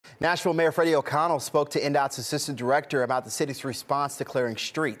Nashville Mayor Freddie O'Connell spoke to NDOT's assistant director about the city's response to clearing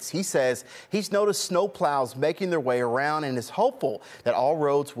streets. He says he's noticed snowplows making their way around and is hopeful that all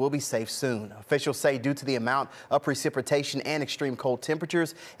roads will be safe soon. Officials say due to the amount of precipitation and extreme cold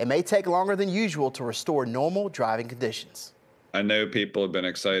temperatures, it may take longer than usual to restore normal driving conditions. I know people have been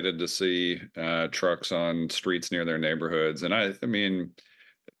excited to see trucks on streets near their neighborhoods. And I mean,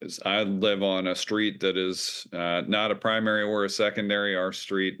 I live on a street that is not a primary or a secondary. Our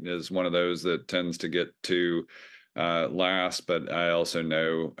street is one of those that tends to get to last, but I also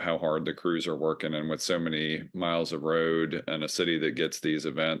know how hard the crews are working. And with so many miles of road and a city that gets these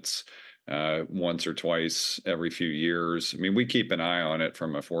events once or twice every few years, I mean, we keep an eye on it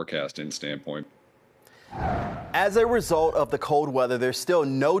from a forecasting standpoint. As a result of the cold weather, there's still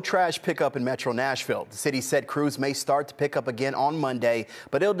no trash pickup in Metro Nashville. The city said crews may start to pick up again on Monday,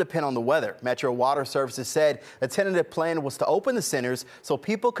 but it'll depend on the weather. Metro Water Services said the tentative plan was to open the centers so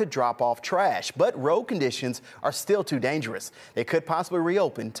people could drop off trash, but road conditions are still too dangerous. They could possibly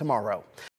reopen tomorrow.